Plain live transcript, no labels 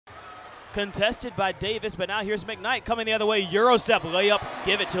Contested by Davis, but now here's McKnight coming the other way. Euro step, layup,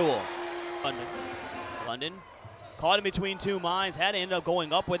 give it to him. London caught in between two minds, had to end up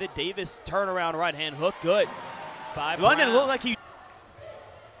going up with it. Davis turnaround right hand hook, good. London looked like he.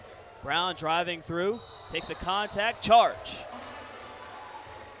 Brown driving through, takes a contact, charge.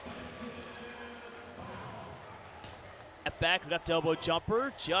 Back left elbow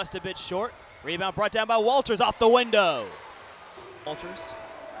jumper, just a bit short. Rebound brought down by Walters off the window. Walters,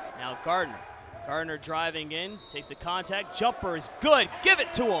 now Gardner. Gardner driving in, takes the contact, jumper is good, give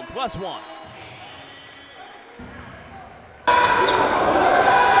it to him, +1.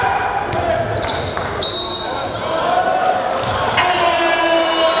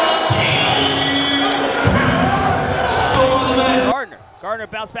 Gardner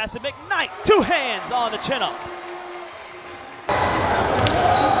bounce pass to McKnight, two hands on the chin up.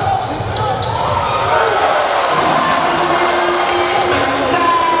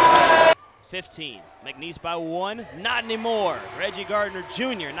 McNeese by 1, not anymore. Reggie Gardner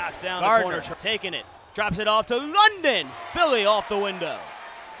Jr. knocks down the corner, taking it, drops it off to London. Philly off the window.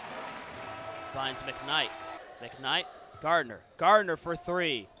 Finds McKnight. McKnight, Gardner. Gardner for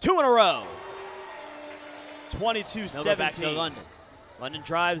 3, 2 in a row. 22-17. Back to London. London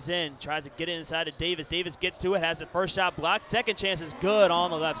drives in, tries to get it inside to Davis. Davis gets to it, has the first shot blocked. Second chance is good on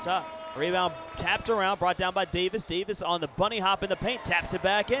the left side. Rebound tapped around, brought down by Davis. Davis on the bunny hop in the paint, taps it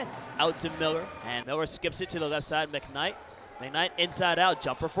back in. Out to Miller, and Miller skips it to the left side, McKnight. McKnight inside out,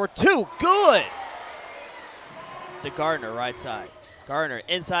 jumper for 2, good! To Gardner, right side. Gardner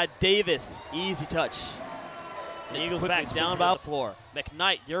inside Davis, easy touch. The Eagles back down by the floor.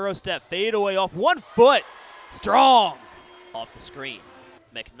 McKnight, Euro step, fade away off 1 foot. Strong! Off the screen.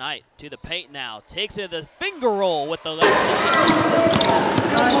 McKnight to the paint now, takes it to the finger roll with the left hand.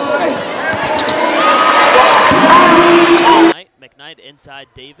 McKnight inside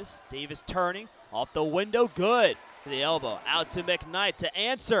Davis. Davis turning, off the window, good. To the elbow, out to McKnight to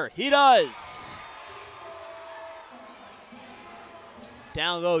answer, he does.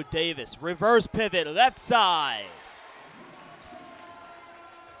 Down low Davis, reverse pivot, left side.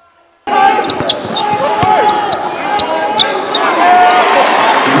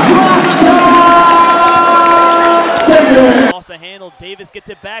 Lost the handle, Davis gets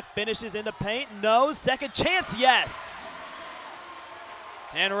it back, finishes in the paint, no, second chance, yes.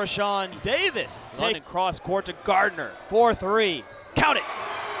 And Rashawn Davis, taking cross court to Gardner, 4-3, count it.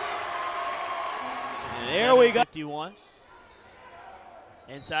 And there we go, 51.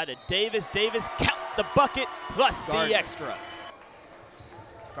 Inside to Davis, Davis count the bucket plus Gardner. The extra.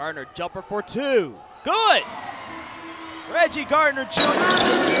 Gardner jumper for 2, good. Reggie Gardner Jr.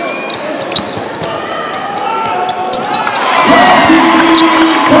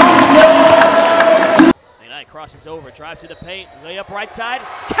 McKnight crosses over, drives to the paint, layup right side,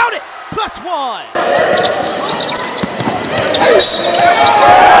 count it, +1.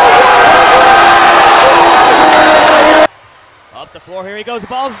 Up the floor, here he goes, the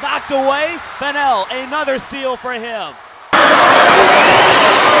ball's knocked away. Fennell, another steal for him.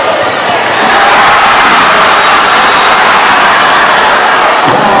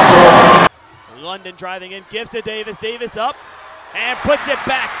 London driving in, gives to Davis, Davis up, and puts it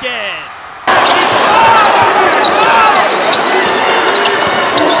back in.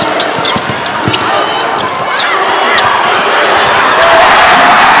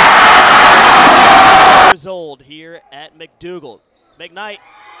 Years old here at McDougald. McKnight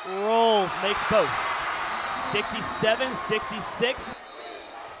rolls, makes both. 67-66.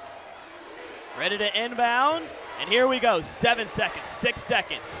 Ready to inbound, and here we go. 7 seconds, 6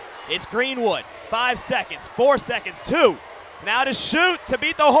 seconds. It's Greenwood, 5 seconds, 4 seconds, 2. Now to shoot, to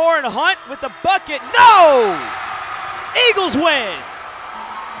beat the horn. Hunt with the bucket, no! Eagles win!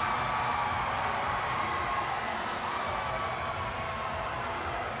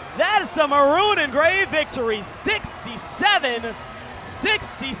 That is a maroon and gray victory,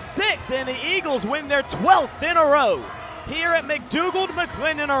 67-66, and the Eagles win their 12th in a row here at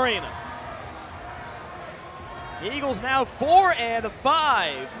McDougald-McLendon Arena. The Eagles now 4-5,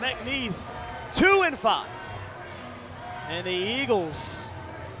 McNeese 2-5. And the Eagles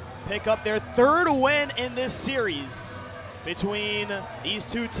pick up their 3rd win in this series between these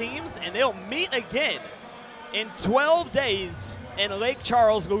two teams, and they'll meet again in 12 days in Lake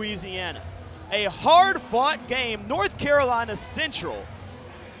Charles, Louisiana. A hard-fought game. North Carolina Central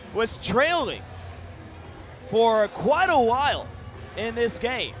was trailing for quite a while in this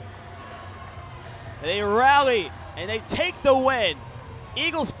game. They rally and they take the win.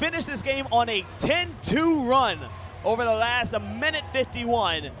 Eagles finish this game on a 10-2 run over the last minute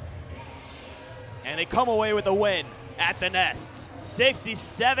 51. And they come away with a win at the nest.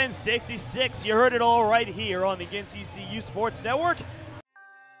 67-66. You heard it all right here on the NCCU Sports Network.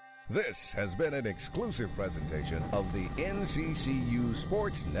 This has been an exclusive presentation of the NCCU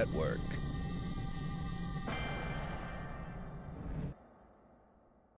Sports Network.